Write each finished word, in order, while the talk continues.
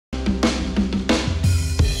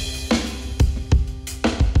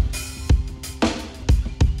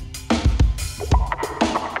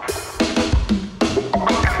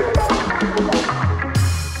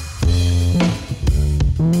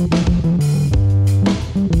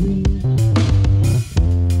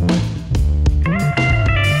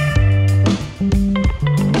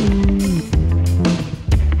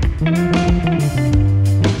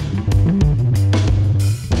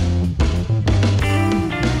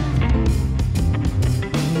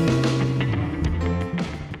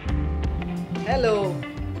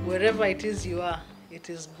wherever it is you are, it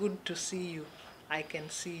is good to see you. I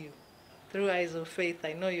can see you. Through eyes of faith,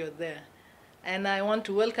 I know you're there. And I want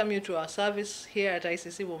to welcome you to our service here at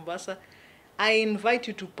ICC Mombasa. I invite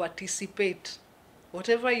you to participate.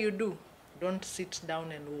 Whatever you do, don't sit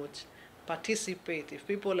down and watch. Participate. If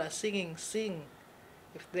people are singing, sing.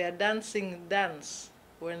 If they are dancing, dance.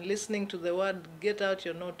 When listening to the word, get out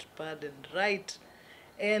your notepad and write.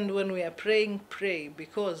 And when we are praying, pray.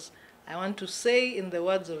 Because I want to say in the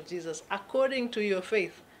words of Jesus, according to your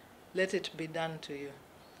faith, let it be done to you.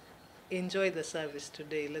 Enjoy the service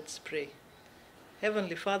today. Let's pray.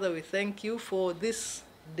 Heavenly Father, we thank you for this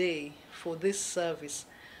day, for this service.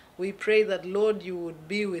 We pray that, Lord, you would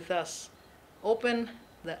be with us. Open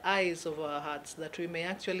the eyes of our hearts that we may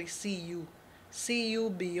actually see you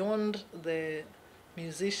beyond the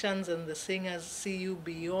musicians and the singers, see you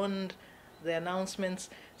beyond the announcements,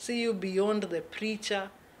 see you beyond the preacher.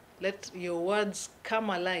 Let your words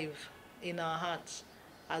come alive in our hearts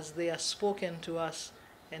as they are spoken to us,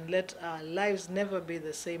 and let our lives never be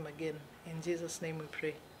the same again. In Jesus' name we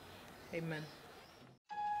pray. Amen.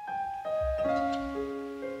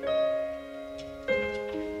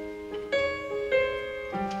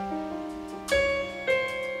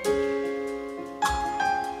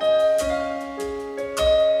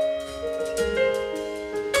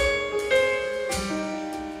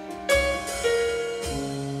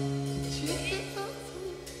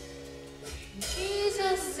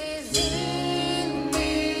 Jesus is in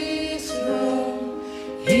this room,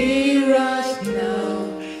 here right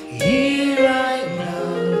now, here right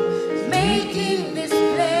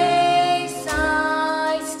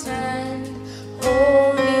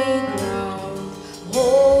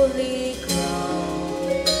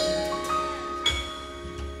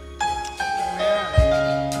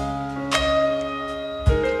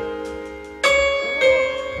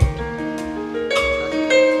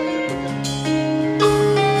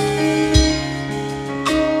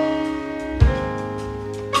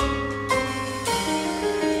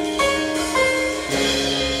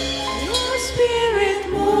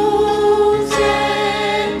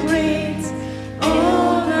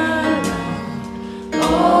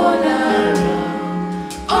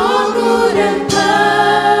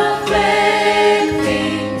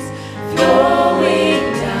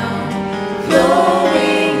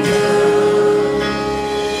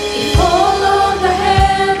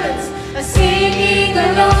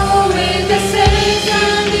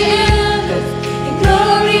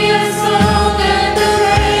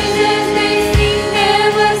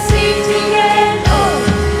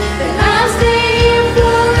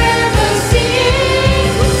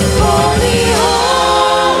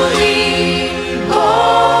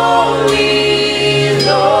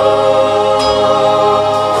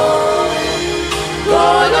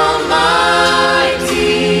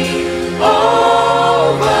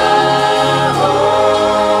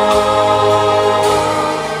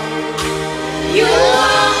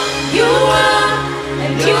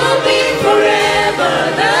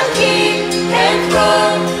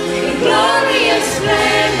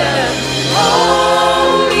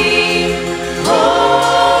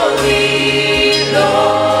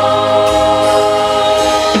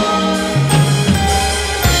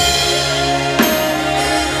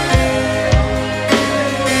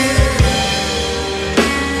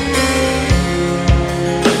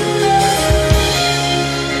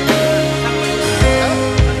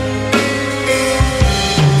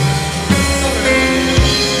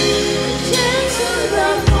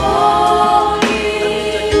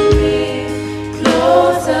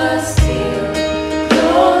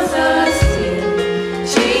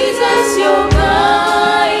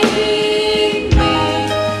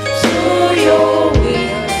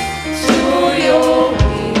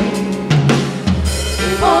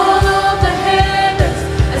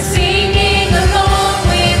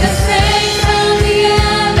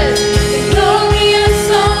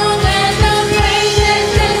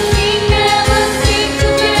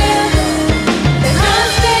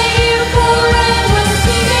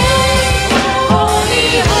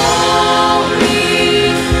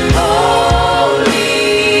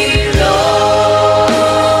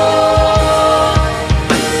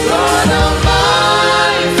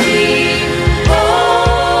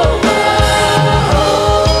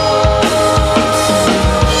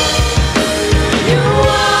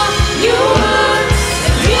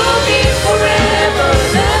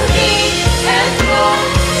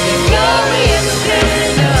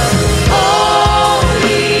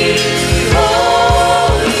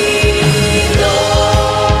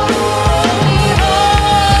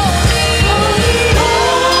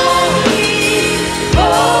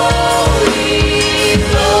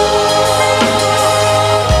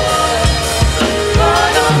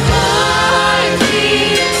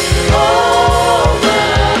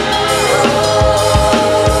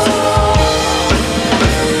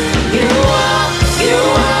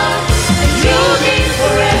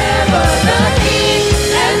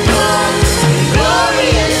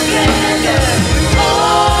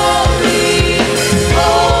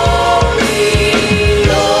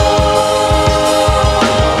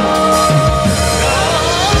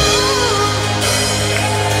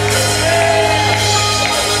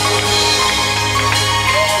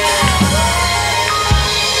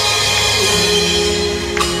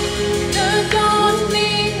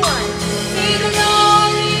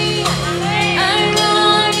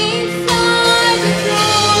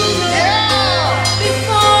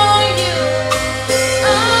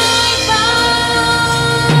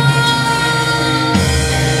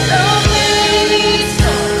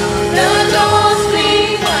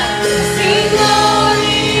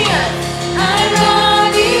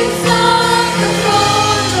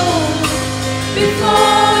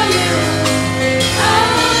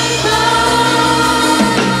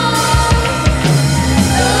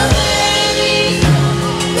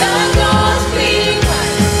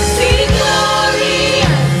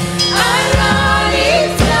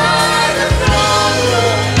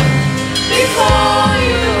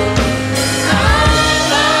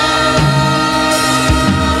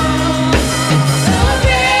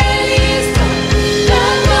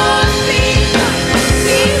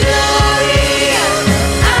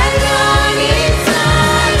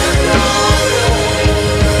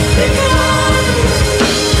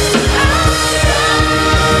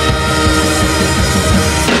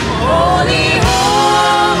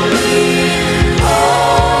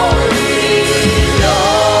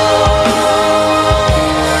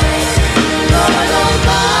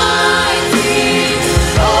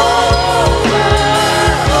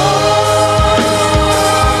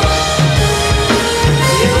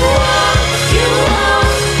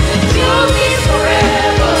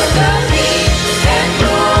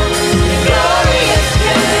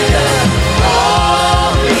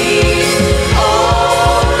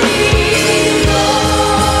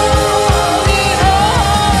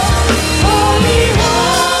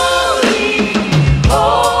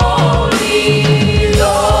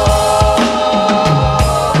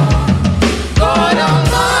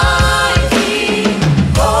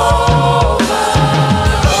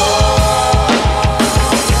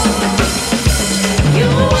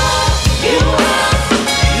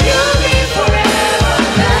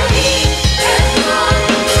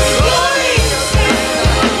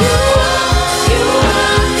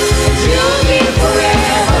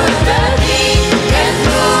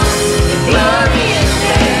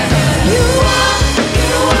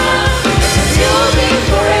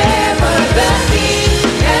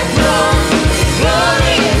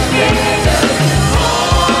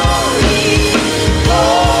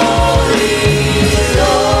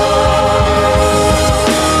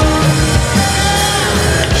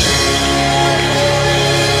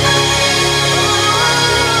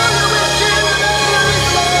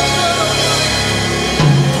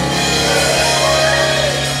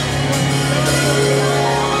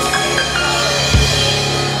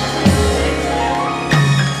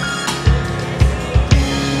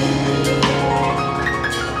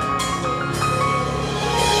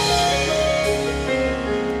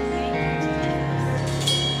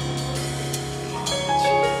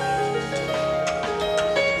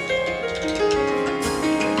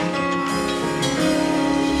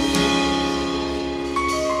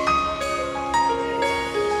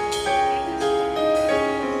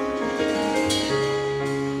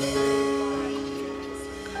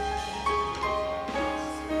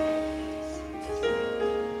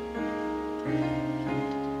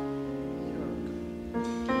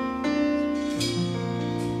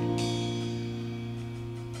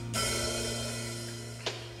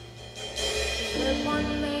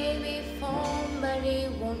weapon may be formed, but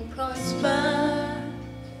it won't prosper.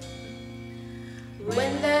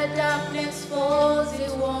 When the darkness falls,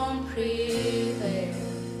 it won't prevail.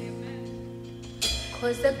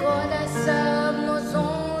 'Cause the God I serve knows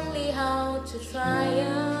only how to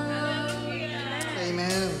triumph.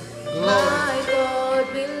 Amen. Glory. My God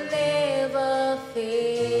will never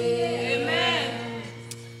fail.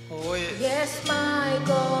 Oh, yes. Yes, my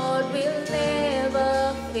God will never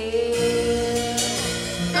fail.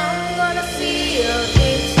 I'm gonna see a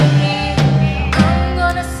victory. I'm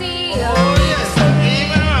gonna see a Oh, yes. victory.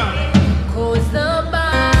 Amen. 'Cause the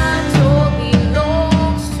battle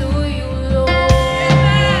belongs to you,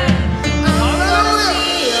 Lord. I'm gonna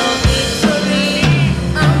see a victory.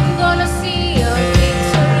 I'm gonna see a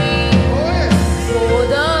victory. Oh, yes. For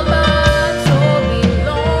the battle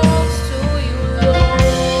belongs to you, Lord.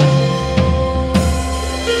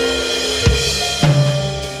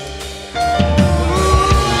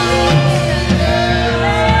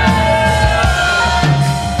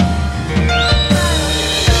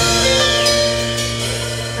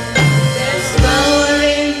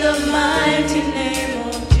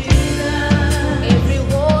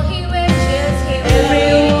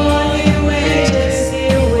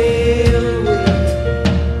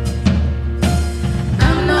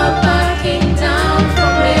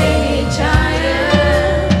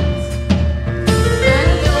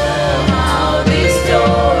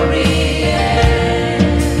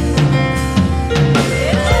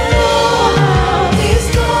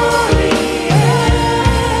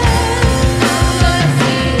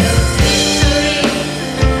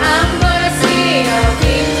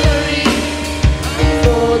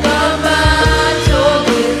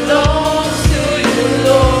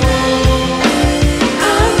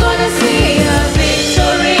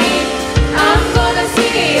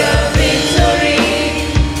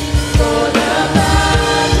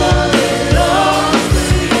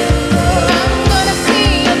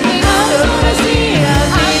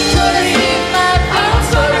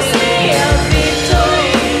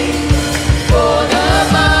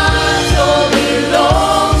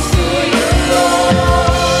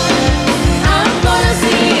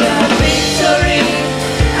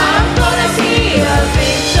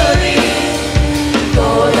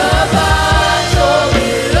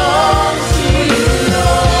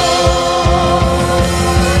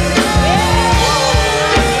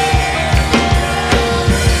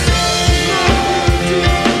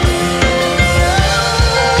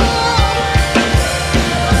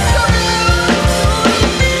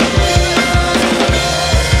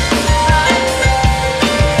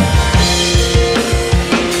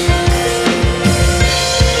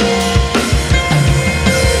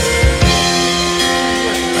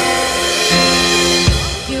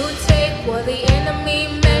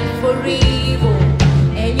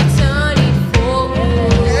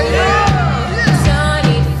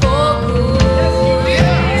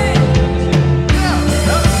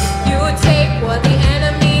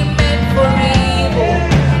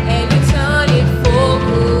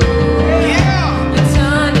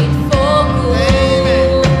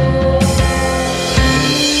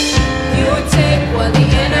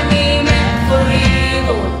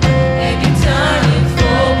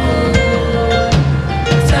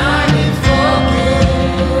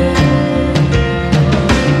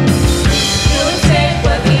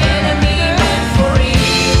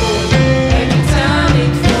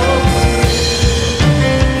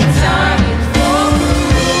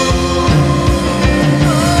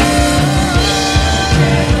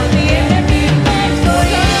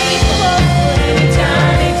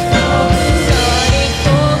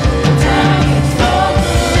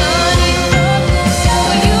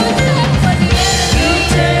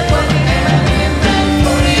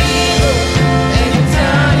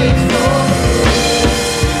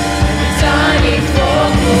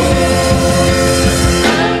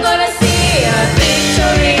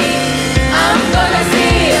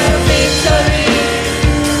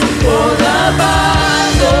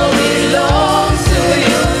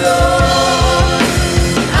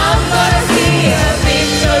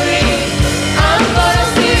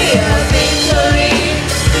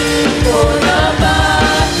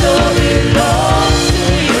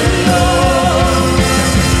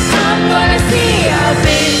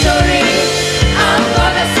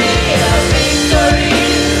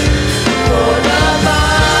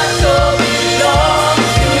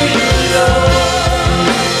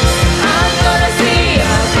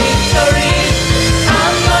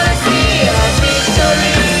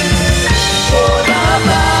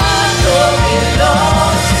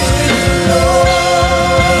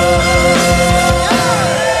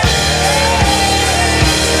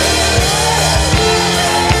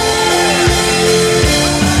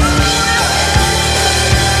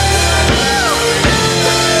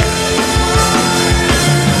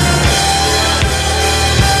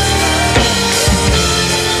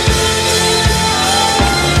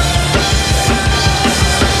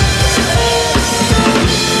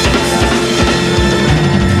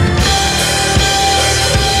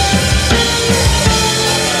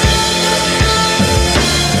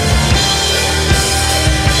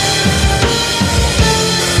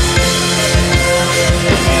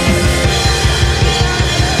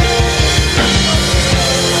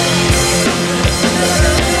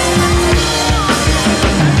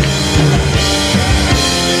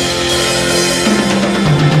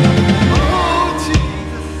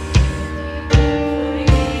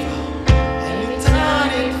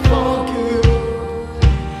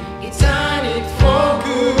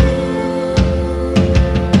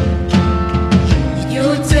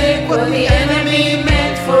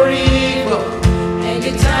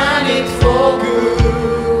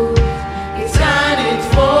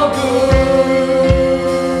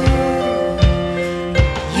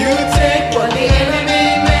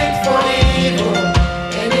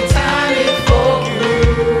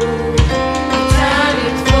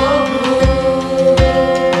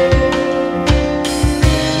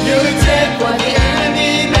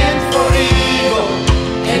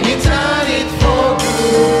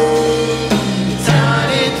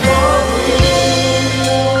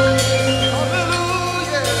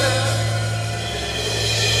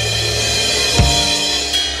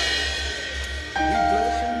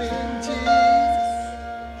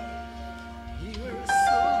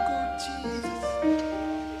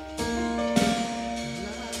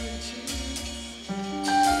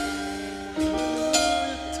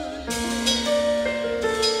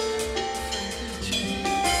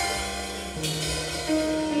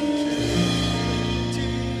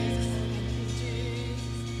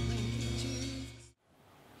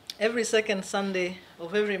 every second Sunday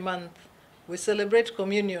of every month, we celebrate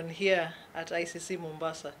communion here at ICC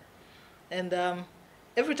Mombasa. And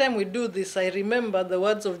every time we do this, I remember the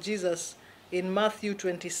words of Jesus in Matthew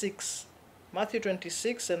 26. Matthew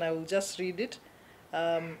 26, and I will just read it.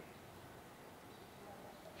 It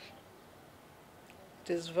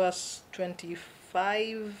is verse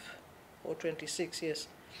 25 or 26, yes.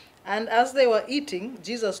 And as they were eating,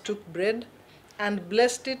 Jesus took bread and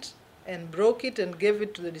blessed it and broke it and gave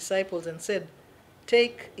it to the disciples and said,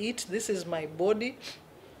 "Take, eat, this is my body."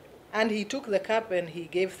 And he took the cup and he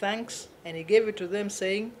gave thanks and he gave it to them,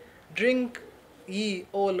 saying, "Drink ye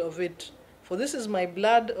all of it, for this is my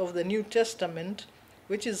blood of the New Testament,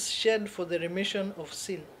 which is shed for the remission of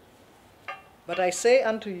sin. But I say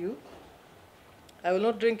unto you, I will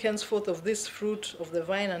not drink henceforth of this fruit of the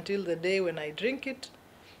vine until the day when I drink it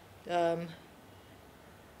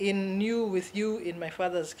with you in my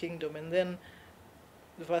Father's kingdom." And then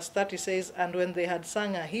verse 30 says, "And when they had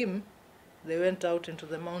sung a hymn, they went out into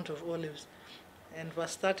the Mount of Olives." And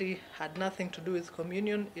verse 30 had nothing to do with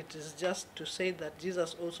communion. It is just to say that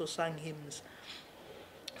Jesus also sang hymns,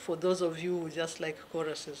 for those of you who just like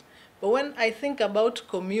choruses. But when I think about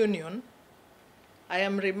communion, I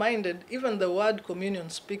am reminded, even the word communion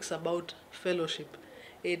speaks about fellowship.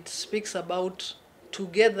 It speaks about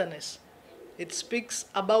togetherness. It speaks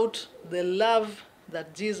about the love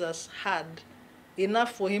that Jesus had,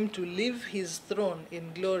 enough for him to leave his throne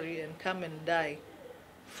in glory and come and die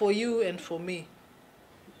for you and for me.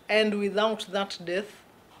 And without that death,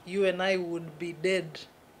 you and I would be dead,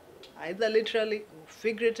 either literally or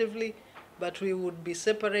figuratively, but we would be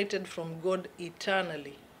separated from God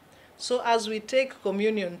eternally. So as we take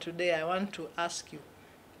communion today, I want to ask you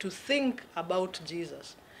to think about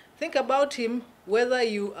Jesus. Think about him whether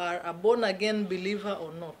you are a born-again believer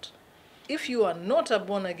or not. If you are not a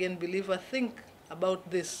born-again believer, think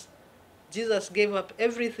about this. Jesus gave up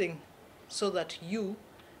everything so that you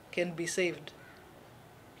can be saved.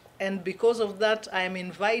 And because of that, I am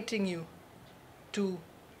inviting you to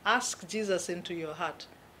ask Jesus into your heart.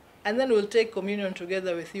 And then we'll take communion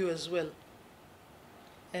together with you as well.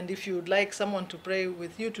 And if you would like someone to pray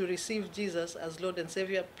with you to receive Jesus as Lord and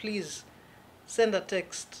Savior, please send a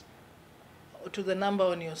text to the number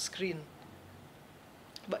on your screen.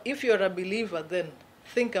 But if you're a believer, then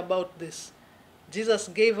think about this. Jesus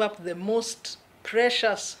gave up the most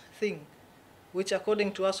precious thing, which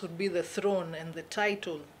according to us would be the throne and the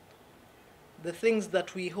title, the things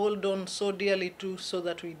that we hold on so dearly to so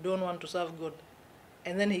that we don't want to serve God.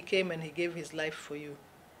 And then he came and he gave his life for you.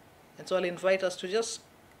 And so I'll invite us to just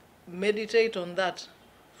meditate on that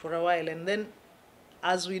for a while. And then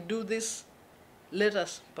as we do this, let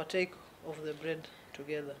us partake of the bread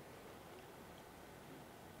together.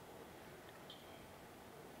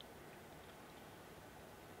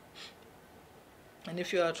 And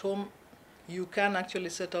if you're at home, you can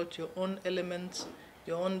actually set out your own elements,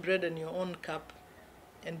 your own bread and your own cup,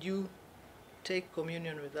 and you take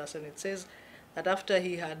communion with us. And it says that after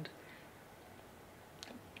he had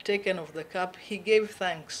taken of the cup, he gave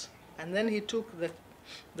thanks, and then he took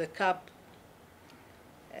the cup,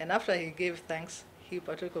 and after he gave thanks, he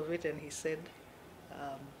partook of it and he said,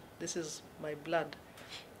 "This is my blood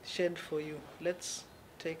shed for you." Let's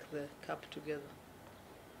take the cup together.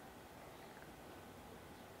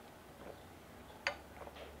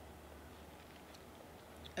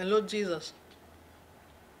 And Lord Jesus,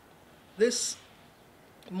 this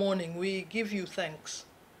morning we give you thanks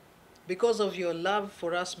because of your love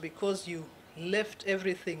for us, because you left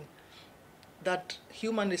everything that,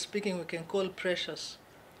 humanly speaking, we can call precious,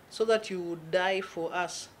 so that you would die for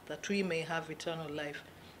us, that we may have eternal life.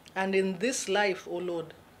 And in this life, O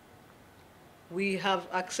Lord, we have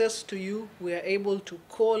access to you. We are able to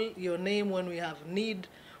call your name when we have need.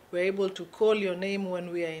 We are able to call your name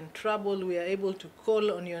when we are in trouble. We are able to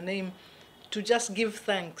call on your name to just give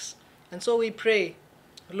thanks. And so we pray,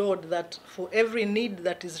 Lord, that for every need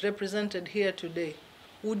that is represented here today,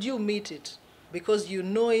 would you meet it? Because you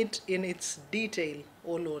know it in its detail,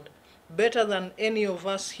 O Lord, better than any of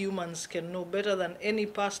us humans can know, better than any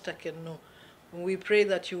pastor can know. We pray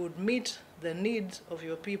that you would meet the needs of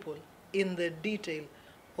your people in the detail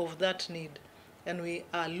of that need. And we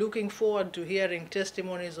are looking forward to hearing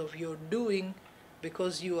testimonies of your doing,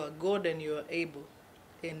 because you are God and you are able.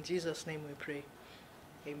 In Jesus' name we pray.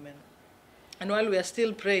 Amen. And while we are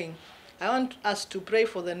still praying, I want us to pray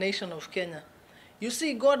for the nation of Kenya. You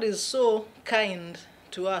see, God is so kind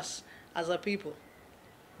to us as a people.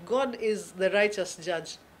 God is the righteous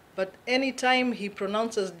judge, but anytime he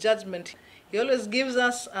pronounces judgment, he always gives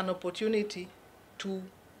us an opportunity to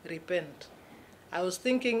repent. I was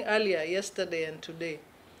thinking earlier, yesterday and today,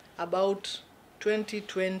 about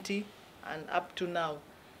 2020 and up to now,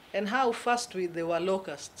 and how fast there were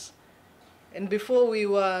locusts. And before we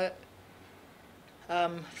were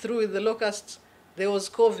through with the locusts, there was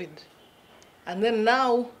COVID. And then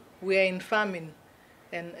now we are in famine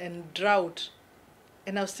and drought.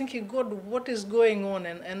 And I was thinking, God, what is going on?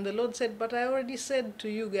 And the Lord said, but I already said to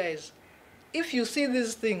you guys, if you see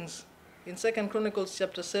these things, in 2 Chronicles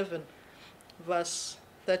chapter 7, verse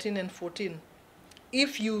 13 and 14,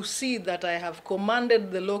 if you see that I have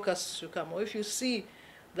commanded the locusts to come, or if you see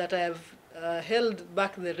that I have held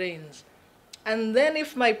back the rains, and then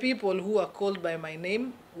if my people who are called by my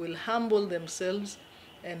name will humble themselves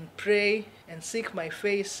and pray and seek my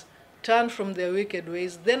face, turn from their wicked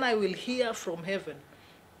ways, then I will hear from heaven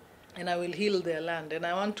and I will heal their land. And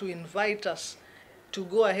I want to invite us to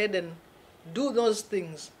go ahead and do those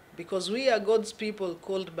things, because we are God's people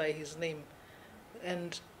called by his name,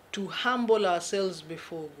 and to humble ourselves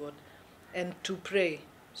before God and to pray.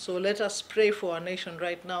 So let us pray for our nation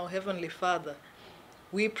right now. Heavenly Father,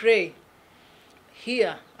 we pray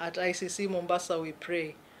here at ICC Mombasa, we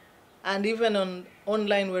pray. And even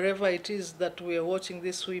online, wherever it is that we are watching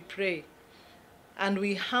this, we pray. And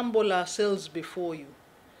we humble ourselves before you.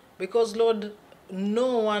 Because, Lord,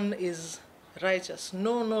 no one is righteous.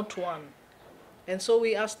 No, not one. And so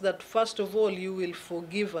we ask that, first of all, you will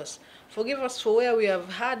forgive us. Forgive us for where we have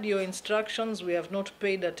had your instructions, we have not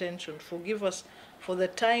paid attention. Forgive us for the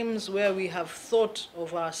times where we have thought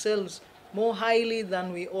of ourselves more highly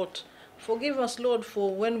than we ought. Forgive us, Lord,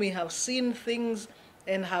 for when we have seen things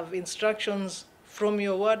and have instructions from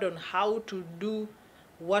your word on how to do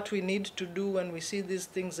what we need to do when we see these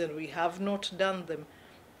things and we have not done them.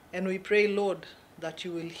 And we pray, Lord, that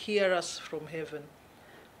you will hear us from heaven,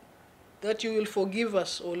 that you will forgive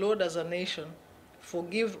us, O Lord, as a nation.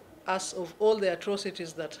 Forgive us of all the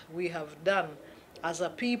atrocities that we have done as a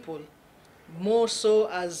people, more so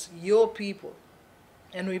as your people.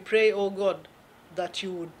 And we pray, O God, that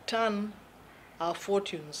you would turn our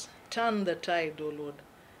fortunes, turn the tide, O Lord.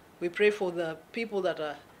 We pray for the people that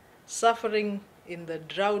are suffering in the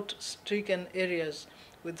drought-stricken areas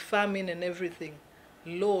with famine and everything.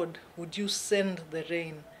 Lord, would you send the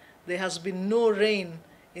rain? There has been no rain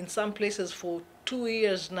in some places for 2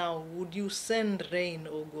 years now. Would you send rain,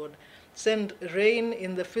 O God? Send rain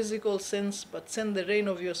in the physical sense, but send the rain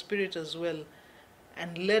of your Spirit as well.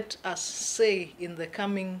 And let us say in the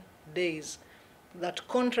coming days that,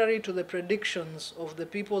 contrary to the predictions of the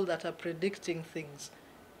people that are predicting things,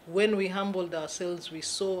 when we humbled ourselves, we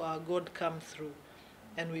saw our God come through.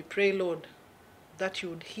 And we pray, Lord, that you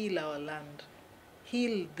would heal our land.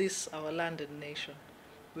 Heal this, our land and nation.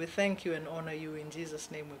 We thank you and honor you. In Jesus'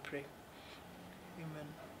 name we pray. Amen.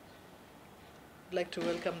 I'd like to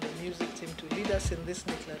welcome the music team to lead us in this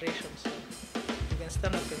declaration song. You can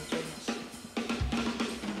stand up and join us.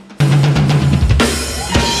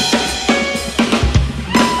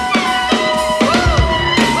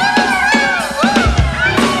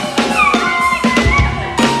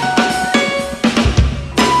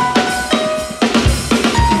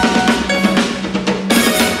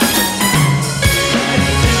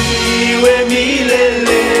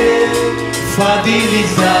 Fadhili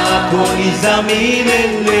zako ni za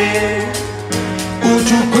milele,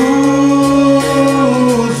 utukuzwe,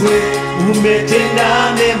 umetenda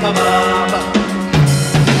mema Baba.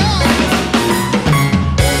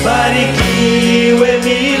 Barikiwe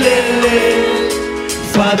milele,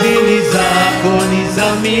 fadhili zako ni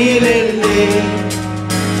za milele,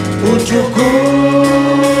 utukuzwe,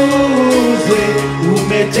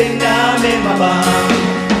 umetenda mema Baba.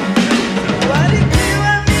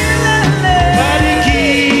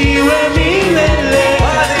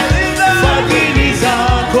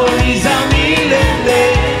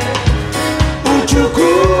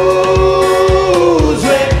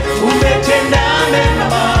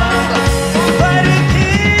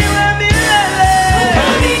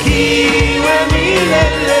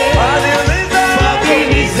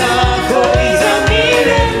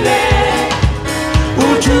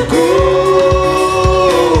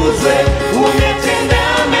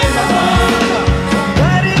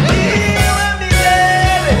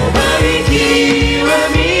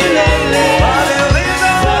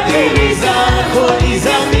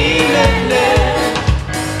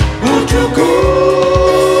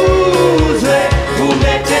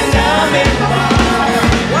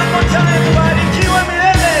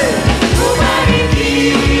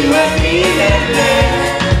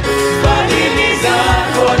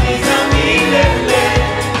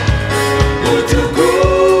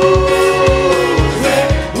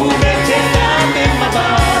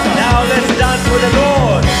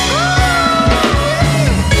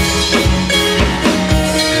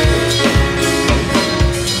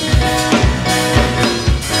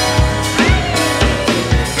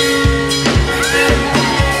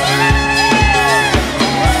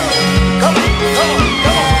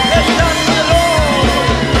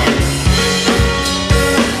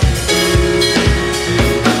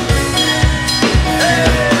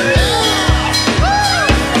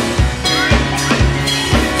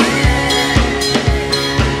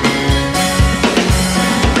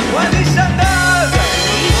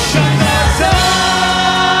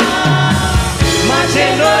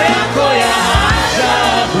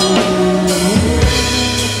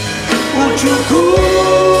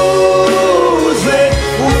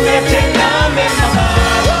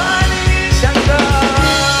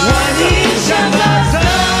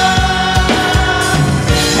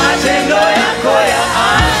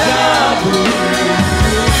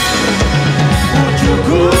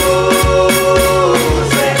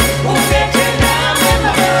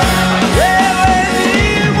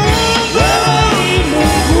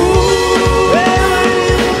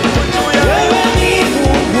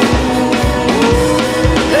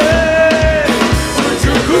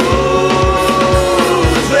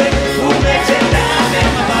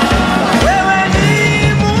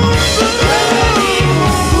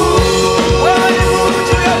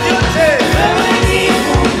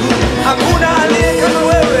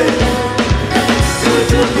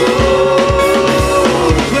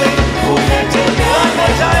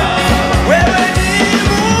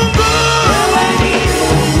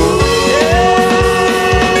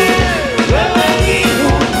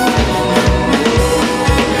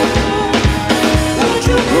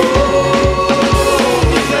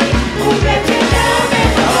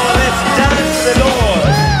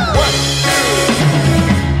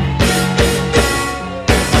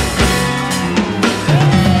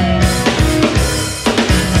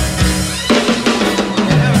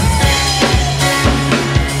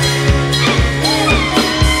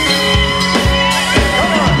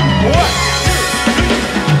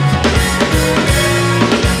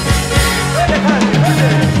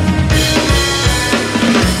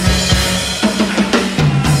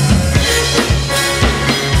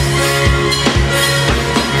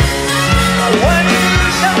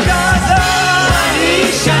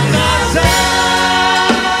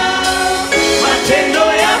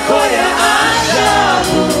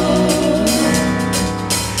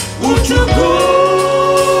 utukuzwe,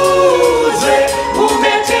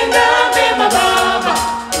 umetenda mema Baba,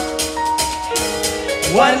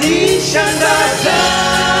 wanishangaza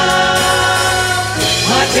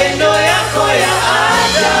matendo yako ya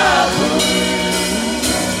ajabu.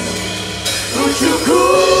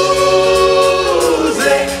 Utukuzwe,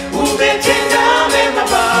 umetenda mema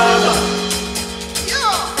Baba.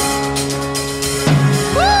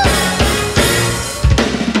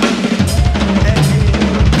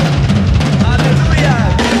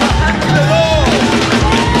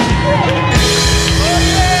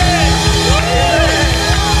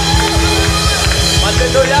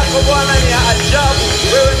 Matendo yako Bwana ni ya ajabu.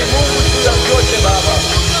 Wewe ni Mungu juu ya vyote Baba.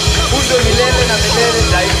 Uzo milele na milele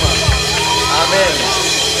daima. Amen.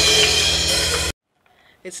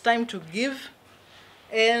 It's time to give.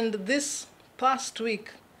 And this past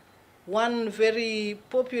week, one very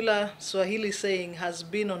popular Swahili saying has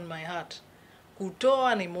been on my heart.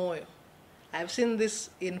 Kutoa ni moyo. I've seen this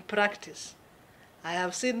in practice.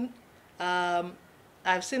 I've seen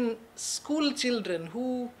school children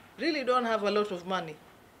who really don't have a lot of money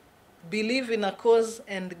believe in a cause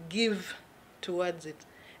and give towards it.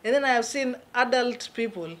 And then I have seen adult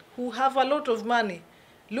people who have a lot of money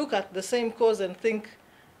look at the same cause and think,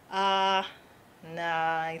 nah,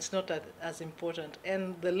 it's not as important.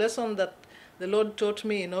 And the lesson that the Lord taught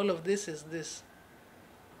me in all of this is this.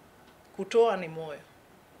 Kutoa ni moyo.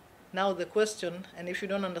 Now the question, and if you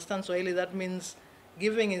don't understand Swahili, that means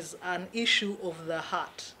giving is an issue of the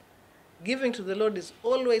heart. Giving to the Lord is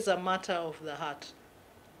always a matter of the heart.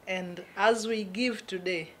 And as we give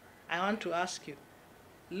today, I want to ask you,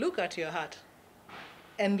 look at your heart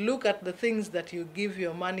and look at the things that you give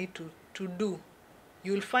your money to do.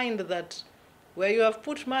 You'll find that where you have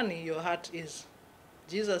put money, your heart is.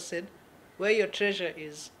 Jesus said, where your treasure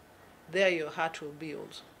is, there your heart will be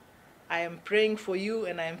also. I am praying for you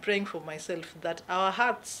and I am praying for myself that our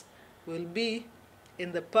hearts will be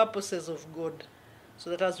in the purposes of God, so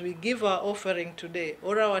that as we give our offering today,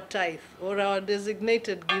 or our tithe, or our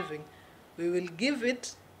designated giving, we will give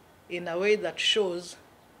it in a way that shows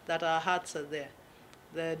that our hearts are there.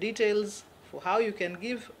 The details for how you can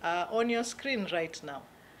give are on your screen right now.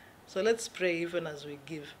 So let's pray even as we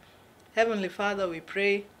give. Heavenly Father, we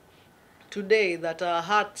pray today that our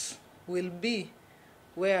hearts will be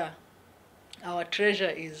where our treasure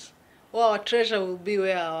is, or our treasure will be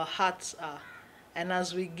where our hearts are. And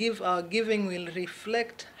as we give, our giving will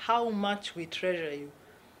reflect how much we treasure you.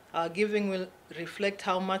 Our giving will reflect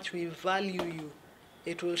how much we value you.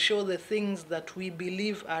 It will show the things that we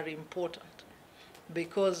believe are important.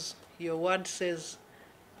 Because your word says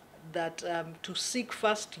that to seek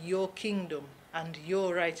first your kingdom and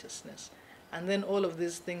your righteousness. And then all of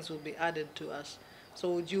these things will be added to us.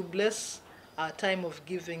 So would you bless our time of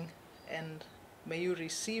giving, and may you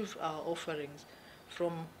receive our offerings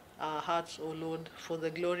from our hearts, O Lord, for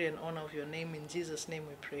the glory and honor of your name. In Jesus' name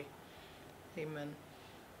we pray. Amen.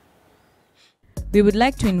 We would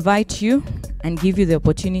like to invite you and give you the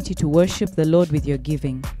opportunity to worship the Lord with your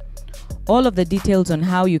giving. All of the details on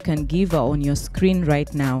how you can give are on your screen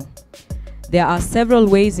right now. There are several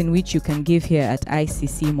ways in which you can give here at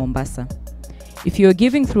ICC Mombasa. If you're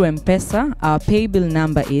giving through M-Pesa, our pay bill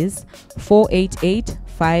number is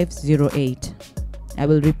 488508. I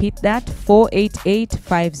will repeat that,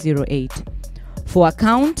 488508. For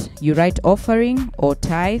account, you write offering or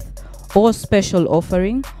tithe or special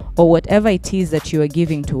offering or whatever it is that you are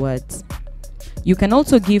giving towards. You can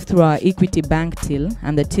also give through our Equity Bank till,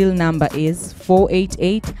 and the till number is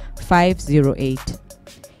 488508.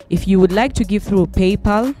 If you would like to give through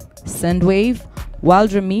PayPal, Sendwave,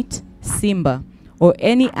 WorldRemit, Simba, or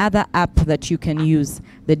any other app that you can use,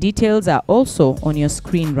 the details are also on your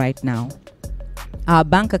screen right now. Our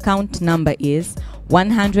bank account number is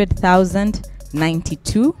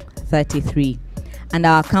 100,092.33, and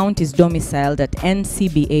our account is domiciled at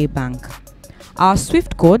NCBA Bank. Our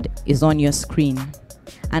SWIFT code is on your screen,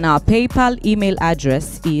 and our PayPal email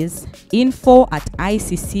address is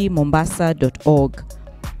info@iccmombasa.org.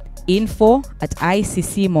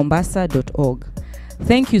 info@iccmombasa.org.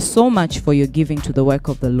 Thank you so much for your giving to the work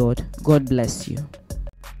of the Lord. God bless you.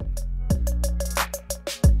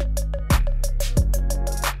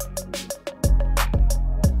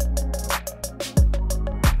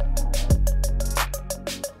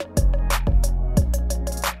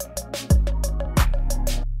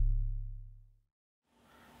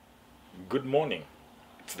 Good morning.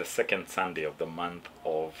 It's the second Sunday of the month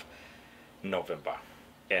of November.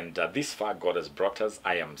 And this far God has brought us.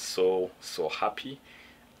 I am so happy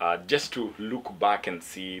just to look back and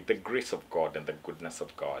see the grace of God and the goodness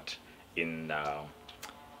of God in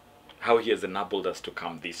how he has enabled us to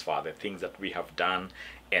come this far, the things that we have done.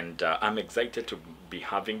 And I'm excited to be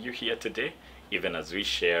having you here today, even as we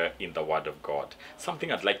share in the Word of God.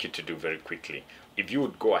 Something I'd like you to do very quickly. If you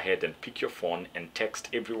would go ahead and pick your phone and text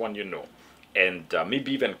everyone you know, and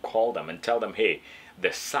maybe even call them and tell them, hey,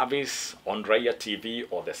 the service on Raya TV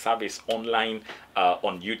or the service online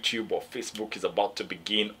on YouTube or Facebook is about to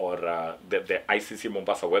begin, or the ICC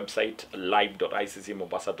Mombasa website,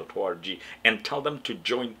 live.iccmombasa.org, and tell them to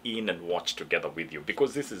join in and watch together with you,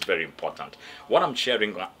 because this is very important. What I'm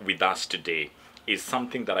sharing with us today is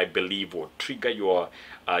something that I believe will trigger your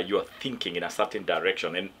thinking in a certain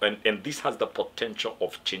direction, and this has the potential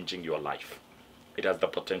of changing your life. It has the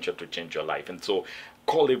potential to change your life. And so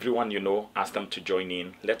call everyone you know, ask them to join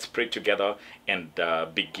in. Let's pray together and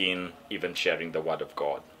begin even sharing the Word of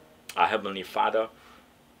God. Our Heavenly Father,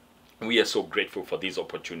 we are so grateful for this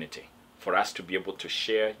opportunity, for us to be able to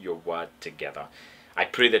share your Word together. I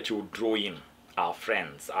pray that you will draw in our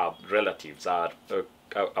friends, our relatives, our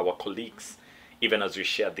colleagues, even as we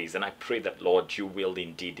share these. And I pray that, Lord, you will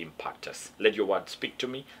indeed impact us. Let your Word speak to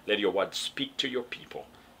me. Let your Word speak to your people.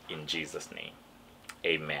 In Jesus' name.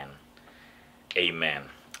 Amen. Amen.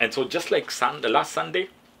 And so just like last Sunday,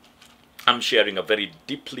 I'm sharing a very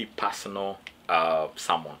deeply personal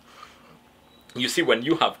sermon. You see, when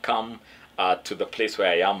you have come to the place where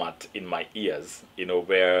I am at in my ears, you know,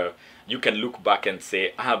 where you can look back and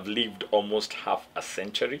say, I have lived almost half a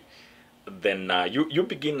century, then you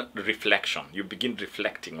begin reflection. You begin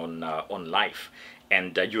reflecting on life,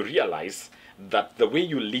 and you realize that the way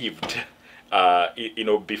you lived you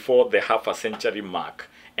know, before the half a century mark,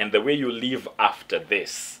 and the way you live after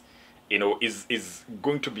this, you know, is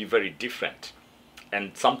going to be very different.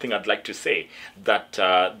 And something I'd like to say, that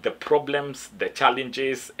the problems, the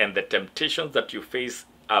challenges, and the temptations that you face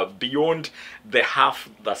beyond the half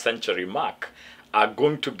the century mark are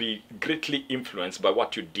going to be greatly influenced by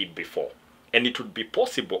what you did before. And it would be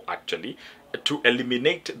possible, actually, to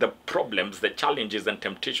eliminate the problems, the challenges, and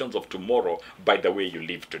temptations of tomorrow by the way you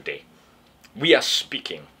live today. We are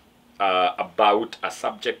speaking about a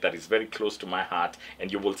subject that is very close to my heart,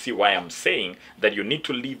 and you will see why I'm saying that you need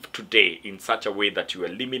to live today in such a way that you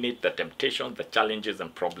eliminate the temptations, the challenges,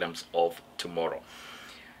 and problems of tomorrow.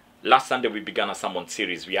 Last Sunday, we began a sermon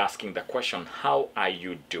series. We're asking the question, how are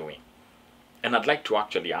you doing? And I'd like to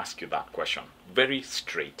actually ask you that question very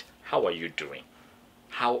straight. How are you doing?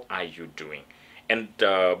 How are you doing? And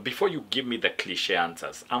before you give me the cliche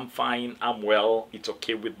answers, I'm fine, I'm well, it's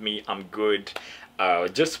okay with me, I'm good,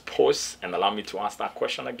 just pause and allow me to ask that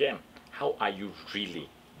question again. How are you really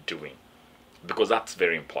doing? Because that's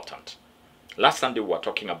very important. Last Sunday we were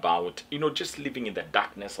talking about, you know, just living in the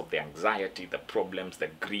darkness of the anxiety, the problems, the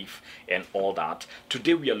grief, and all that.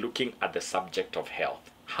 Today we are looking at the subject of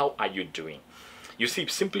health. How are you doing? You see,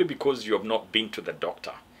 simply because you have not been to the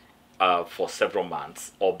doctor for several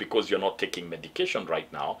months, or because you're not taking medication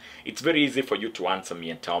right now, it's very easy for you to answer me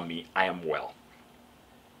and tell me, I am well.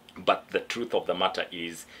 But the truth of the matter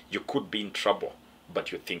is, you could be in trouble,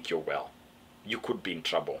 but you think you're well. You could be in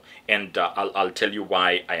trouble. And I'll tell you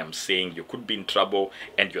why I am saying you could be in trouble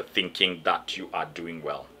and you're thinking that you are doing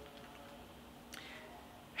well.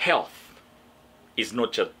 Health is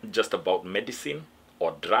not just about medicine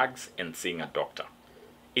or drugs and seeing a doctor.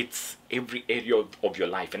 It's every area of your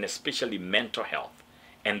life, and especially mental health,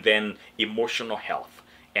 and then emotional health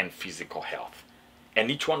and physical health. And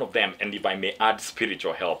each one of them, and if I may add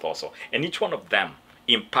spiritual health also, and each one of them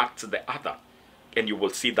impacts the other. And you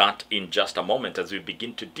will see that in just a moment as we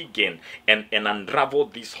begin to dig in and unravel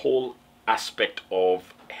this whole aspect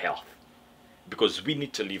of health. Because we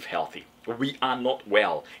need to live healthy. We are not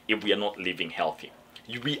well if we are not living healthy.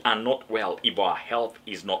 We are not well if our health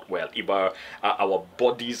is not well, if our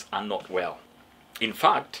bodies are not well. In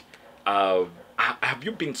fact, have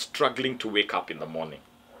you been struggling to wake up in the morning?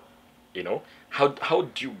 You know, how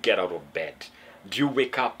do you get out of bed? Do you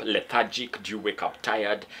wake up lethargic? Do you wake up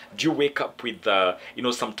tired? Do you wake up with, you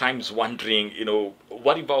know, sometimes wondering, you know,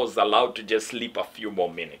 what if I was allowed to just sleep a few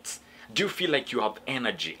more minutes? Do you feel like you have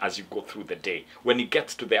energy as you go through the day? When it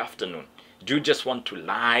gets to the afternoon, do you just want to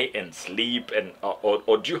lie and sleep, and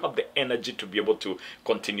or do you have the energy to be able to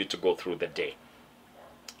continue to go through the day?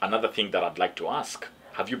 Another thing that I'd like to ask,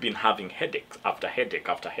 have you been having headache after headache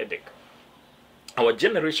after headache? Our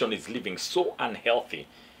generation is living so unhealthy,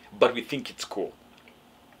 but we think it's cool.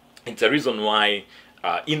 It's a reason why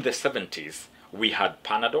in the 70s we had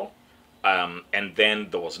Panadol, and then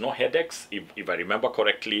there was no headaches. If I remember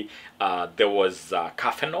correctly, there was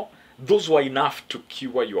Cafenol. Those were enough to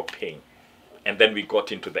cure your pain. And then we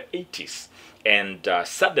got into the 80s, and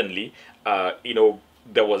suddenly, you know,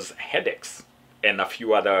 there was headaches. and a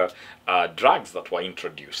few other drugs that were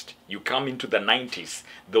introduced. You come into the 90s,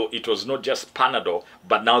 though it was not just Panadol,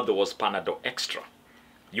 but now there was Panadol Extra.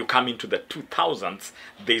 You come into the 2000s,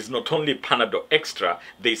 there is not only Panadol Extra,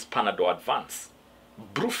 there is Panadol Advance.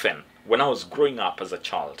 Brufen, when I was growing up as a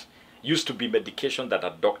child, used to be medication that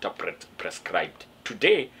a doctor prescribed.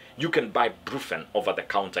 Today, you can buy Brufen over the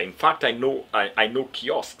counter. In fact, I know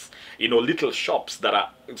kiosks, little shops that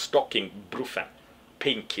are stocking Brufen,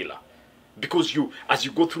 painkiller. Because as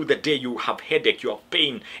you go through the day, you have headache, you have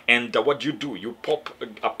pain, and what do? You pop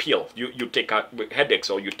a pill. You take headaches,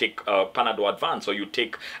 or you take Panadol Advance, or you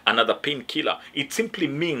take another painkiller. It simply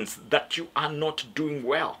means that you are not doing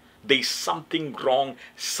well. There is something wrong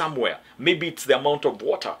somewhere. Maybe it's the amount of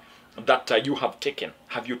water that you have taken.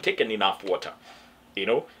 Have you taken enough water?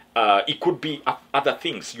 It could be other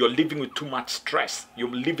things. You're living with too much stress. You're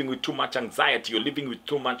living with too much anxiety. You're living with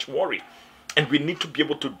too much worry. And we need to be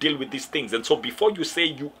able to deal with these things. And so before you say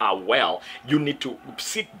you are well, you need to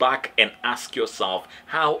sit back and ask yourself,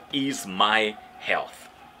 how is my health?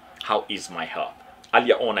 How is my health?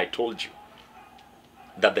 Earlier on, I told you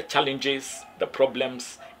that the challenges, the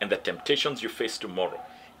problems, and the temptations you face tomorrow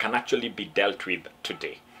can actually be dealt with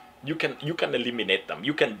today. You can eliminate them.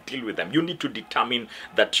 You can deal with them. You need to determine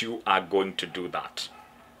that you are going to do that.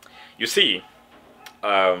 You see,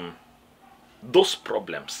 those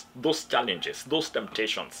problems, those challenges, those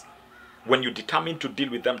temptations, when you determine to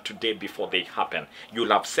deal with them today before they happen,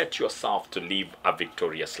 you'll have set yourself to live a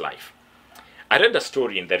victorious life. I read a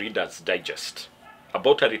story in the Reader's Digest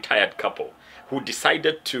about a retired couple who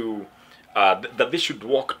decided to that they should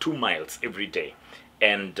walk 2 miles every day.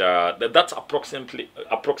 And that's approximately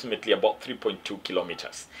about 3.2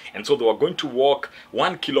 kilometers. And so they were going to walk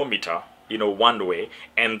 1 kilometer, one way,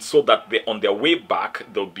 and so that on their way back,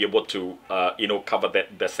 they'll be able to, cover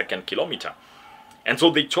the second kilometer. And so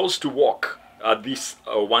they chose to walk this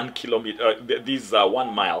 1 kilometer,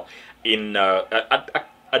 1 mile in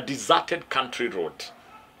a deserted country road.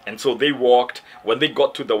 And so they walked. When they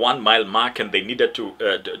got to the 1 mile mark and they needed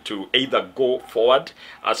to either go forward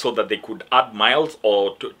so that they could add miles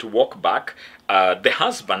or to walk back, the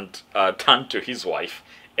husband turned to his wife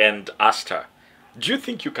and asked her, "Do you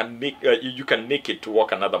think you can make it to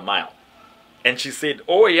walk another mile?" And she said,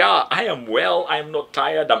 "Oh yeah, I am well. I am not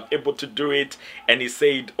tired. I'm able to do it." And he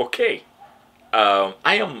said, "Okay, I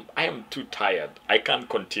am too tired. I can't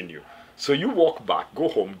continue. So you walk back, go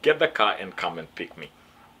home, get the car, and come and pick me."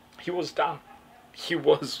 He was done. He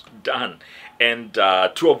was done. And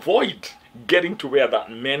to avoid getting to where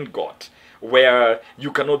that man got, where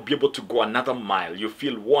you cannot be able to go another mile, you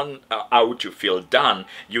feel worn out, you feel done,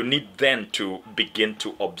 you need then to begin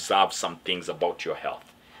to observe some things about your health.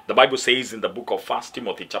 The Bible says in the book of 1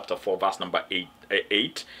 Timothy chapter 4 verse number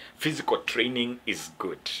 8, physical training is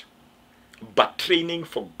good, but training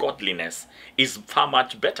for godliness is far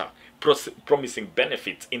much better, promising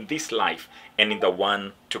benefits in this life and in the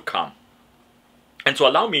one to come. And so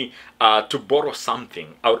allow me to borrow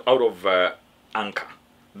something out of Anchor.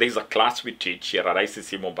 There's a class we teach here at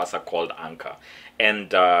ICC Mombasa called Anchor.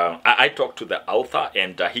 And I talked to the author,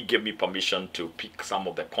 and he gave me permission to pick some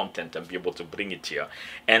of the content and be able to bring it here.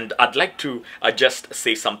 And I'd like to just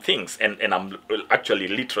say some things, and I'm actually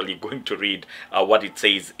literally going to read what it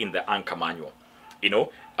says in the Anchor manual.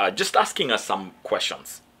 Just asking us some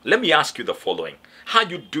questions. Let me ask you the following. How are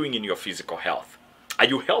you doing in your physical health? Are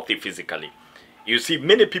you healthy physically? You see,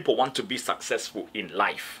 many people want to be successful in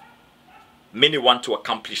life. Many want to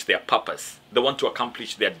accomplish their purpose. They want to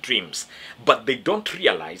accomplish their dreams. But they don't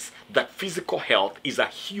realize that physical health is a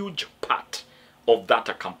huge part of that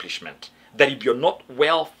accomplishment. That if you're not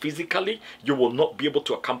well physically, you will not be able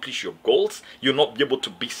to accomplish your goals. You'll not be able to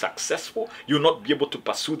be successful. You'll not be able to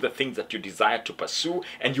pursue the things that you desire to pursue.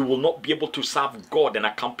 And you will not be able to serve God and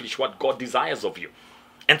accomplish what God desires of you.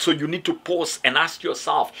 And so you need to pause and ask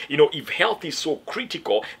yourself, if health is so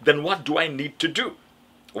critical, then what do I need to do?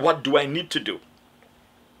 What do I need to do?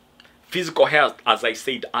 Physical health, as I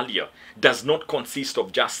said earlier, does not consist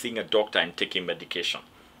of just seeing a doctor and taking medication.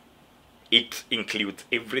 It includes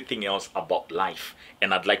everything else about life.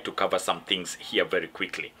 And I'd like to cover some things here very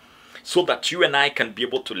quickly, so that you and I can be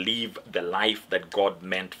able to live the life that God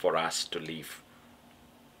meant for us to live.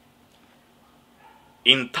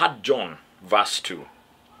 In 3 John verse 2,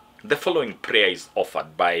 the following prayer is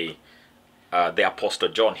offered by the Apostle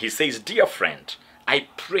John. He says, "Dear friend, I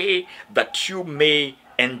pray that you may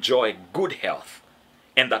enjoy good health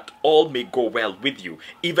and that all may go well with you,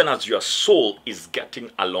 even as your soul is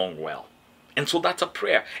getting along well." And so that's a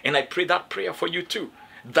prayer. And I pray that prayer for you too,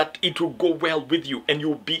 that it will go well with you and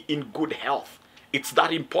you'll be in good health. It's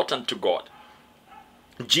that important to God.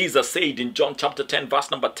 Jesus said in John chapter 10,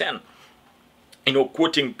 verse number 10,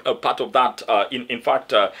 quoting a part of that. In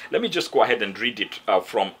fact, let me just go ahead and read it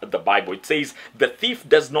from the Bible. It says, "The thief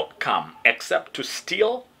does not come except to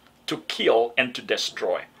steal, to kill, and to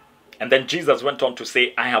destroy." And then Jesus went on to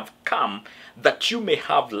say, "I have come that you may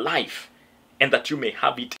have life, and that you may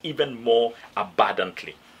have it even more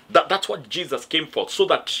abundantly." That's what Jesus came for, so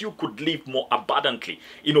that you could live more abundantly.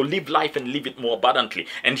 Live life and live it more abundantly.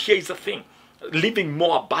 And here is the thing. Living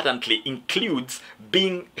more abundantly includes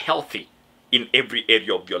being healthy in every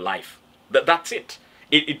area of your life. That's it.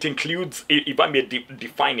 It includes, if I may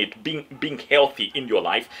define it, being healthy in your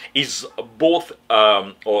life is both,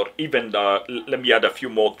 or even, let me add a few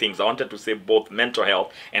more things. I wanted to say both mental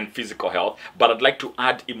health and physical health, but I'd like to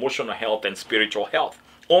add emotional health and spiritual health.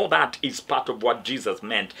 All that is part of what Jesus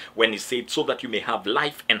meant when he said, so that you may have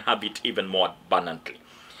life and have it even more abundantly.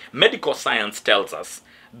 Medical science tells us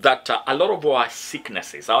that a lot of our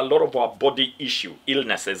sicknesses, a lot of our body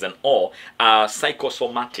illnesses and all are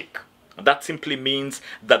psychosomatic. That simply means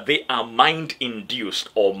that they are mind-induced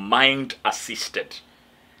or mind-assisted,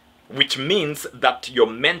 which means that your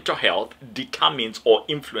mental health determines or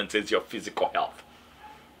influences your physical health.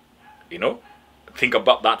 Think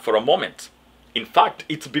about that for a moment. In fact,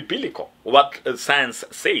 it's biblical what science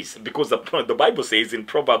says, because the Bible says in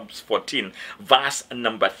Proverbs 14, verse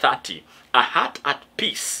number 30, "A heart at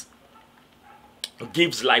peace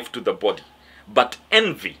gives life to the body, but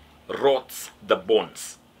envy rots the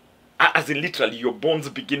bones." As in literally, your bones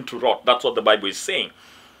begin to rot. That's what the Bible is saying.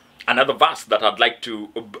 Another verse that I'd like to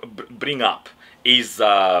bring up is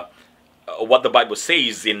what the Bible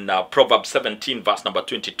says in Proverbs 17, verse number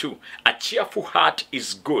 22. "A cheerful heart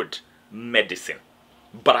is good medicine,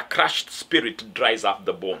 but a crushed spirit dries up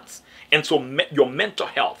the bones." And so your mental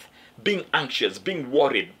health, being anxious, being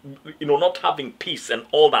worried, not having peace and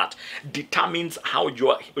all that, determines how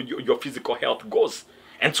your physical health goes.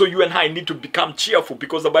 And so you and I need to become cheerful,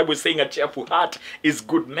 because the Bible is saying a cheerful heart is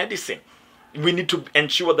good medicine. We need to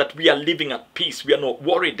ensure that we are living at peace. We are not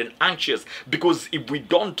worried and anxious, because if we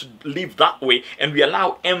don't live that way and we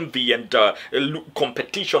allow envy and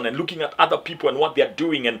competition and looking at other people and what they are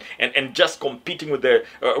doing and just competing with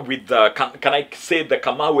can I say the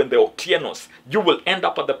Kamau and the Otieno's, you will end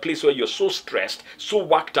up at the place where you're so stressed, so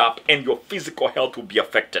worked up, and your physical health will be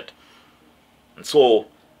affected. And so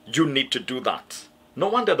you need to do that. No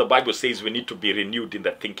wonder the Bible says we need to be renewed in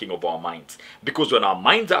the thinking of our minds. Because when our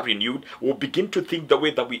minds are renewed, we'll begin to think the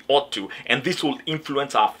way that we ought to. And this will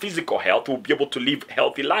influence our physical health. We'll be able to live a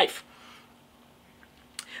healthy life.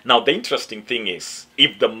 Now, the interesting thing is,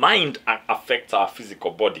 if the mind affects our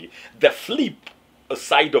physical body, the flip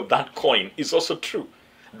side of that coin is also true.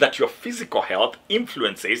 That your physical health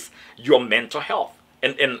influences your mental health.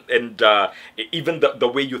 And even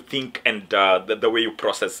the way you think and the way you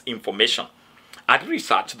process information. A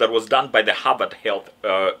research that was done by the Harvard Health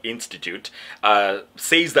Institute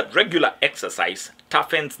says that regular exercise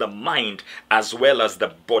toughens the mind as well as the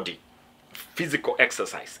body. Physical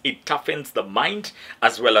exercise, it toughens the mind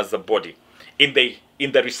as well as the body. In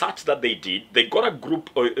the research that they did, they got a group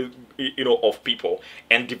of people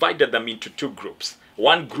and divided them into two groups.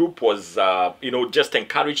 One group was, just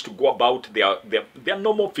encouraged to go about their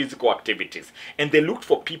normal physical activities. And they looked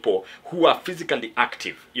for people who are physically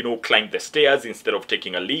active, climb the stairs instead of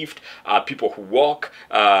taking a lift, people who walk,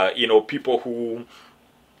 people who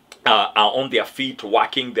are on their feet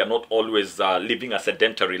walking. They're not always living a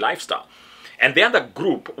sedentary lifestyle. And the other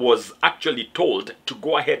group was actually told to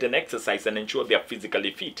go ahead and exercise and ensure they are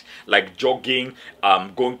physically fit, like jogging,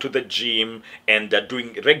 going to the gym, and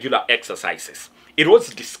doing regular exercises. It was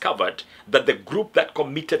discovered that the group that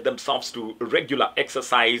committed themselves to regular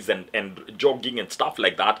exercise and jogging and stuff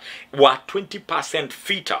like that were 20%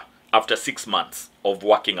 fitter after 6 months of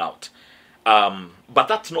working out. But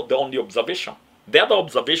that's not the only observation. The other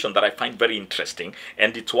observation that I find very interesting,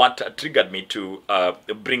 and it's what triggered me to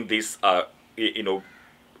bring this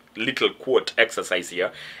little quote exercise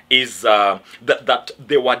here, is that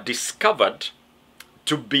they were discovered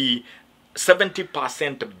to be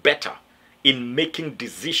 70% better in making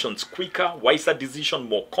decisions quicker, wiser decisions,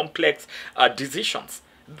 more complex decisions.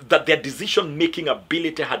 That their decision-making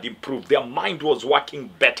ability had improved. Their mind was working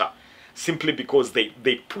better simply because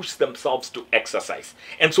they pushed themselves to exercise.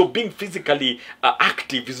 And so being physically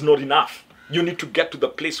active is not enough. You need to get to the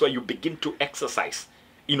place where you begin to exercise,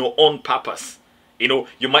 on purpose. You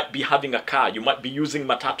might be having a car, you might be using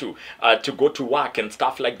matatu to go to work and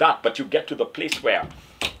stuff like that, but you get to the place where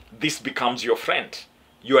this becomes your friend.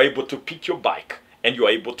 You are able to pick your bike and you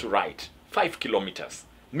are able to ride 5 kilometers,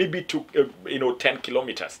 maybe to 10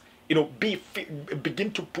 kilometers. You know,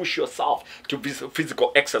 begin to push yourself to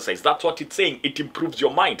physical exercise. That's what it's saying. It improves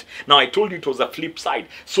your mind. Now, I told you it was a flip side.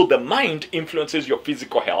 So the mind influences your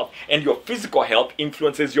physical health, and your physical health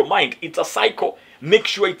influences your mind. It's a cycle. Make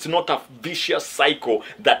sure it's not a vicious cycle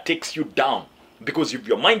that takes you down. Because if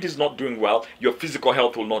your mind is not doing well, your physical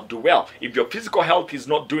health will not do well. If your physical health is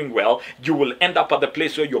not doing well, you will end up at the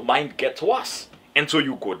place where your mind gets worse. And so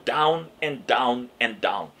you go down and down and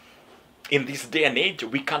down. In this day and age,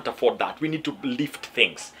 we can't afford that. We need to lift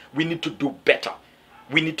things. We need to do better.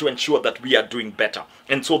 We need to ensure that we are doing better.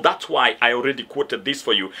 And so that's why I already quoted this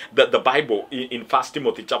for you, that the Bible in 1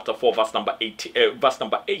 Timothy chapter 4, verse number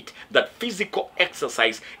 8, that physical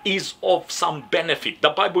exercise is of some benefit.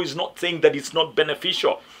 The Bible is not saying that it's not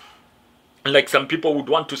beneficial. Like some people would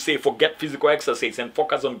want to say, forget physical exercise and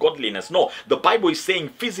focus on godliness. No, the Bible is saying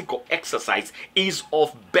physical exercise is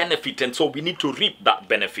of benefit. And so we need to reap that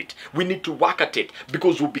benefit. We need to work at it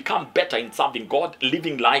because we'll become better in serving God,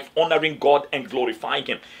 living life, honoring God, and glorifying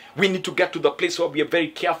Him. We need to get to the place where we are very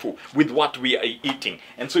careful with what we are eating.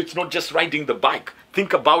 And so it's not just riding the bike.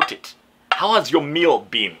 Think about it. How has your meal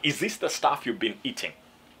been? Is this the stuff you've been eating?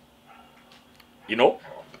 You know?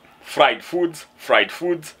 Fried foods, fried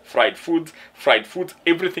foods, fried foods, fried foods.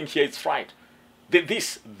 Everything here is fried.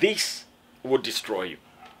 This will destroy you.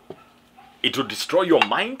 It will destroy your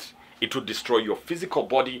mind. It will destroy your physical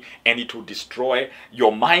body, and it will destroy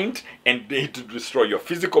your mind, and it will destroy your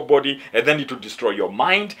physical body, and then it will destroy your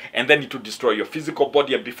mind, and then it will destroy your physical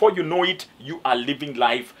body. And before you know it, you are living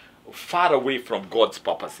life far away from God's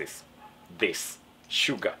purposes. This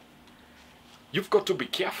sugar. You've got to be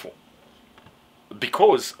careful.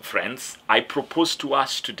 Because, friends, I propose to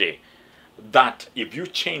us today that if you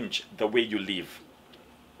change the way you live,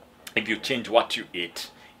 if you change what you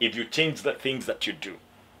eat, if you change the things that you do,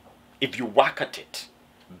 if you work at it,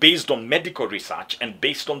 based on medical research and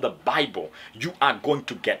based on the Bible, you are going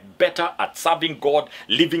to get better at serving God,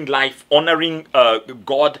 living life, honoring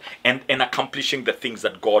God, and accomplishing the things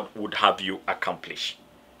that God would have you accomplish.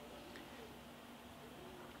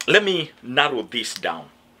 Let me narrow this down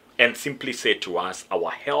and simply say to us,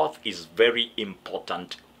 our health is very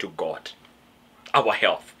important to God. Our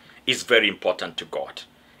health is very important to God.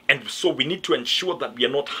 And so we need to ensure that we are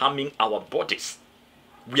not harming our bodies.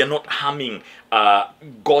 We are not harming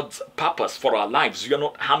God's purpose for our lives. We are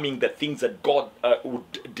not harming the things that God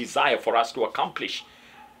would desire for us to accomplish,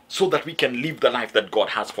 so that we can live the life that God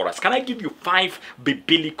has for us. Can I give you 5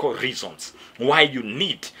 biblical reasons why you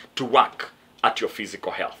need to work at your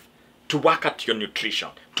physical health, to work at your nutrition,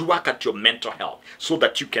 to work at your mental health, so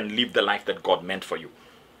that you can live the life that God meant for you?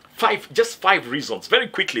 Just 5 reasons. Very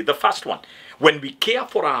quickly, the first one. When we care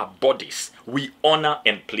for our bodies, we honor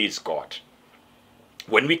and please God.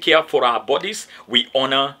 When we care for our bodies, we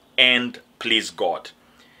honor and please God.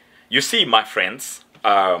 You see, my friends,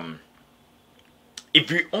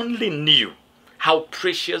 if we only knew how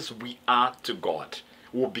precious we are to God,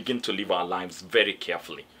 we'll begin to live our lives very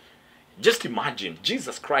carefully. Just imagine,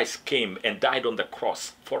 Jesus Christ came and died on the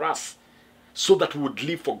cross for us, so that we would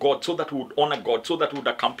live for God, so that we would honor God, so that we would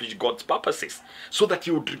accomplish God's purposes, so that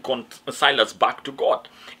He would reconcile us back to God.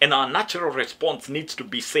 And our natural response needs to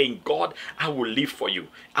be saying, God, I will live for you.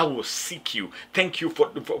 I will seek you. Thank you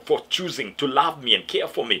for choosing to love me and care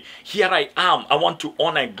for me. Here I am. I want to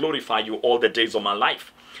honor and glorify you all the days of my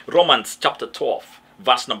life. Romans chapter 12,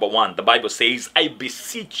 verse number 1, the Bible says, I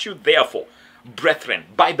beseech you therefore, brethren,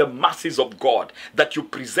 by the mercies of God, that you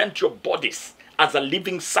present your bodies as a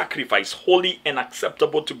living sacrifice, holy and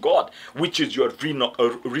acceptable to God, which is your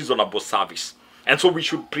reasonable service. And so we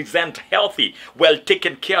should present healthy, well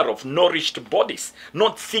taken care of, nourished bodies,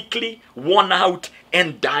 not sickly, worn out,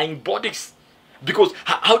 and dying bodies. Because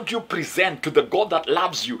how do you present to the God that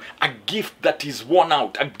loves you a gift that is worn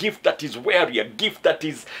out, a gift that is weary, a gift that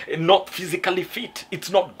is not physically fit? It's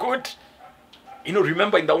not good. You know,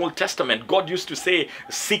 remember in the Old Testament, God used to say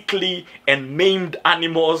sickly and maimed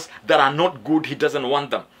animals that are not good, He doesn't want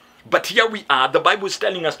them. But here we are, the Bible is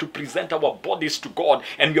telling us to present our bodies to God,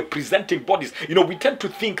 and we're presenting bodies. You know, we tend to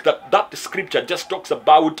think that scripture just talks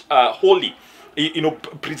about holy, you know,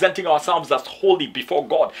 presenting ourselves as holy before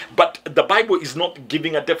God. But the Bible is not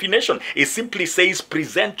giving a definition. It simply says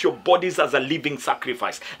present your bodies as a living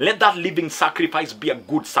sacrifice. Let that living sacrifice be a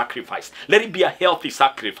good sacrifice. Let it be a healthy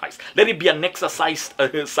sacrifice. Let it be an exercise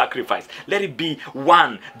sacrifice. Let it be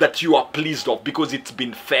one that you are pleased of because it's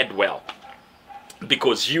been fed well.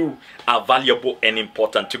 Because you are valuable and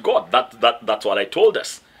important to God. That's what I told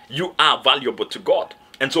us. You are valuable to God.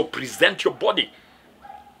 And so present your body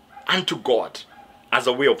unto God as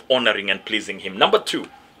a way of honoring and pleasing Him. Number 2,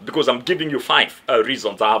 because I'm giving you 5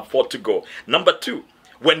 reasons, I have 4 to go. Number 2,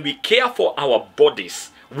 When we care for our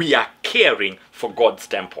bodies, we are caring for God's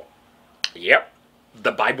temple. Yep.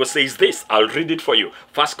 The Bible says this. I'll read it for you.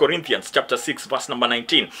 1 Corinthians chapter 6 verse number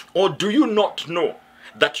 19. Or do you not know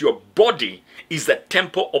that your body is a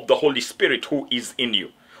temple of the Holy Spirit who is in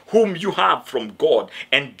you, whom you have from God,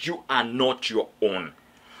 and you are not your own?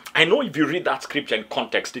 I know if you read that scripture in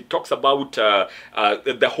context, it talks about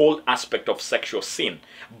the whole aspect of sexual sin.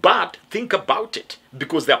 But think about it,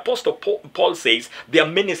 because the Apostle Paul says there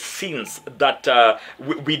are many sins that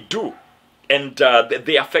we do, and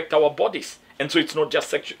they affect our bodies. And so it's not just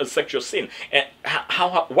sexual sin. And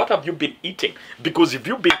what have you been eating? Because if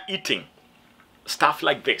you've been eating stuff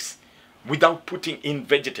like this without putting in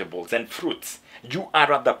vegetables and fruits, you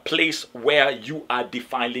are at the place where you are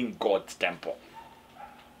defiling God's temple.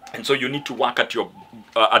 And so you need to work at your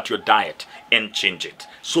diet and change it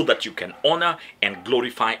so that you can honor and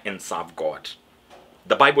glorify and serve God.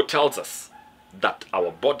 The Bible tells us that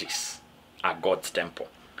our bodies are God's temple.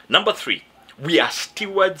 Number 3, we are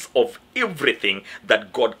stewards of everything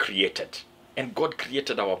that God created. And God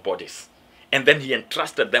created our bodies. And then he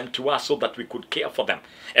entrusted them to us so that we could care for them.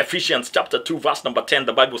 Ephesians chapter 2 verse number 10,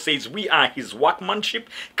 the Bible says, we are his workmanship,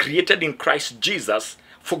 created in Christ Jesus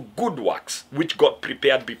for good works, which God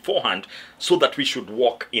prepared beforehand so that we should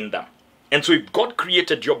walk in them. And so if God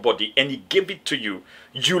created your body and he gave it to you,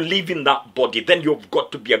 you live in that body, then you've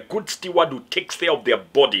got to be a good steward who takes care of their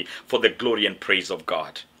body for the glory and praise of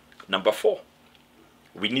God. Number 4,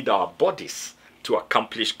 we need our bodies to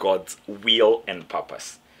accomplish God's will and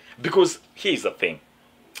purpose. Because here's the thing.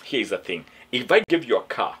 If I give you a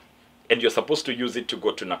car and you're supposed to use it to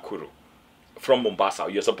go to Nakuru from Mombasa,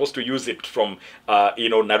 you're supposed to use it from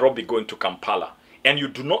Nairobi going to Kampala, and you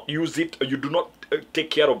do not use it, you do not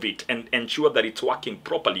take care of it and ensure that it's working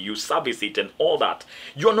properly, you service it and all that,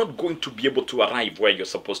 you're not going to be able to arrive where you're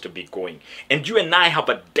supposed to be going. And you and I have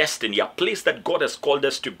a destiny, a place that God has called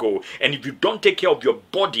us to go. And if you don't take care of your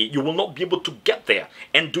body, you will not be able to get there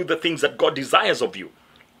and do the things that God desires of you.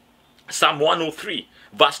 Psalm 103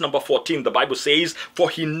 verse number 14, the Bible says, for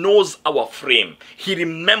he knows our frame. He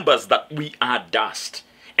remembers that we are dust.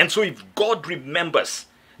 And so if God remembers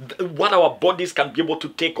what our bodies can be able to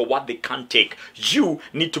take or what they can't take, you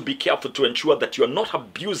need to be careful to ensure that you're not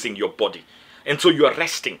abusing your body. And so you're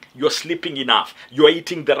resting, you're sleeping enough, you're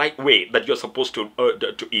eating the right way that you're supposed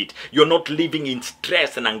to eat. You're not living in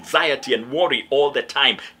stress and anxiety and worry all the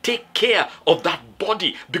time. Take care of that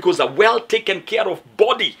body, because a well taken care of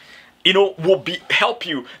body, will help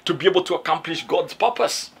you to be able to accomplish God's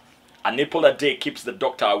purpose. An apple a day keeps the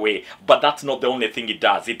doctor away, but that's not the only thing it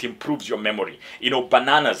does. It improves your memory.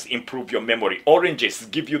 Bananas improve your memory. Oranges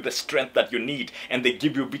give you the strength that you need, and they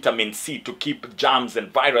give you vitamin C to keep germs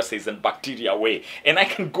and viruses and bacteria away. And I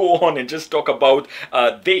can go on and just talk about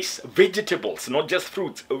vegetables, not just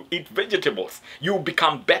fruits. Eat vegetables. You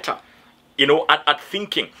become better at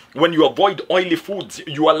thinking. When you avoid oily foods,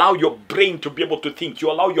 you allow your brain to be able to think. You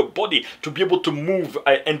allow your body to be able to move,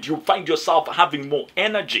 and you find yourself having more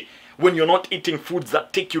energy when you're not eating foods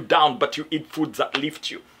that take you down, but you eat foods that lift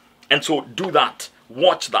you. And so do that.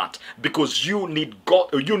 Watch that, because you need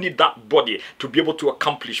that body to be able to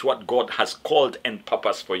accomplish what God has called and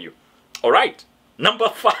purposed for you. All right. Number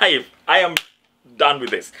 5. I am done with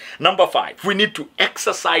this. Number 5, we need to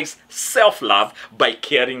exercise self-love by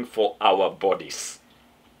caring for our bodies.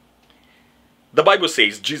 The Bible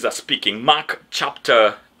says, Jesus speaking, Mark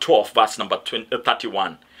chapter 12 verse number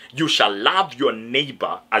 31, you shall love your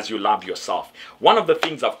neighbor as you love yourself. One of the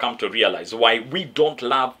things I've come to realize why we don't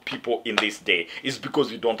love people in this day is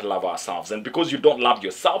because we don't love ourselves. And because you don't love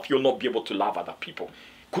yourself, you'll not be able to love other people.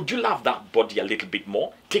 Could you love that body a little bit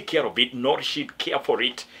more? Take care of it, nourish it, care for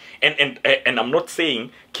it. And I'm not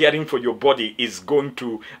saying caring for your body is going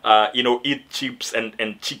to, eat chips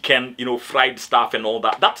and chicken, fried stuff and all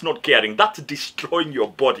that. That's not caring. That's destroying your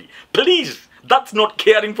body. Please, that's not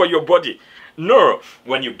caring for your body. No,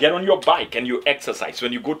 when you get on your bike and you exercise,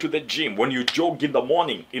 when you go to the gym, when you jog in the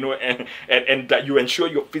morning, and you ensure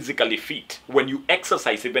you're physically fit, when you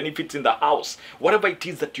exercise, even if it's in the house, whatever it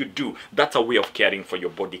is that you do, that's a way of caring for your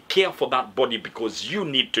body. Care for that body because you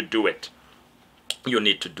need to do it. You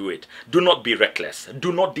need to do it. Do not be reckless.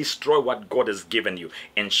 Do not destroy what God has given you.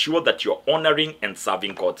 Ensure that you're honoring and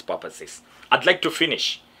serving God's purposes. I'd like to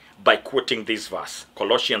finish by quoting this verse,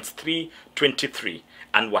 Colossians 3:23.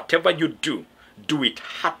 And whatever you do, do it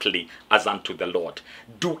heartily as unto the Lord.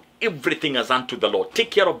 Do everything as unto the Lord.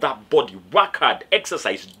 Take care of that body. Work hard.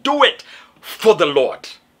 Exercise. Do it for the Lord.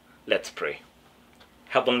 Let's pray.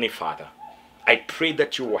 Heavenly Father, I pray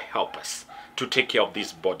that you will help us to take care of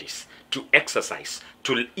these bodies, to exercise,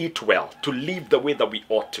 to eat well, to live the way that we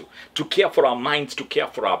ought to care for our minds, to care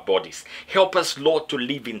for our bodies. Help us, Lord, to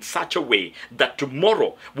live in such a way that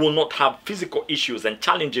tomorrow we'll not have physical issues and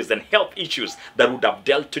challenges and health issues that would have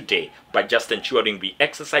dealt today, by just ensuring we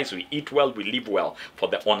exercise, we eat well, we live well, for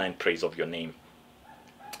the honor and praise of your name.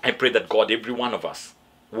 I pray that, God, every one of us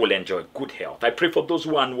will enjoy good health. I pray for those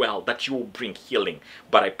who are unwell that you will bring healing.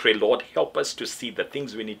 But I pray, Lord, help us to see the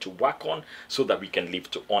things we need to work on so that we can live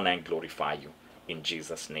to honor and glorify you. In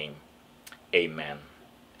Jesus' name, amen.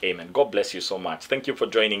 Amen. God bless you so much. Thank you for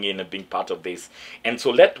joining in and being part of this. And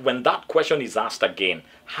so when that question is asked again,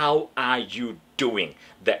 how are you doing?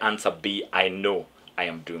 The answer be, I know I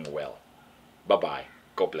am doing well. Bye-bye.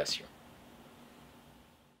 God bless you.